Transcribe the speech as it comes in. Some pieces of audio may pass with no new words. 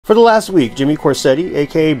For the last week, Jimmy Corsetti,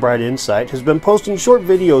 aka Bright Insight, has been posting short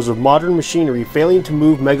videos of modern machinery failing to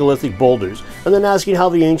move megalithic boulders, and then asking how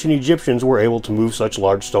the ancient Egyptians were able to move such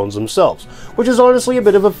large stones themselves. Which is honestly a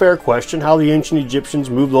bit of a fair question. How the ancient Egyptians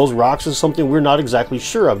moved those rocks is something we're not exactly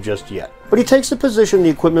sure of just yet. But he takes the position the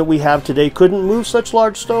equipment we have today couldn't move such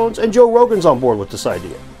large stones, and Joe Rogan's on board with this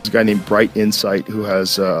idea. There's a guy named Bright Insight who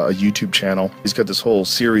has a YouTube channel. He's got this whole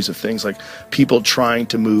series of things like people trying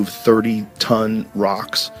to move 30-ton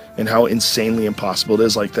rocks and how insanely impossible it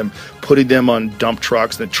is, like them putting them on dump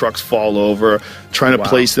trucks, the trucks fall over, trying to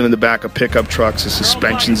place them in the back of pickup trucks, the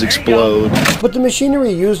suspensions explode. But the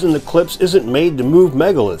machinery used in the clips isn't made to move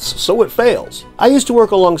megaliths, so it fails. I used to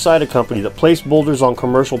work alongside a company that placed boulders on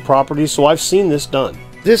commercial properties, so I've seen this done.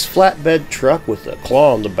 This flatbed truck with a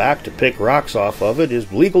claw on the back to pick rocks off of it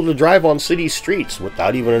is legal to drive on city streets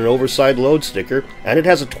without even an oversized load sticker, and it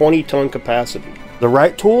has a 20-ton capacity. The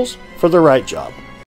right tools for the right job.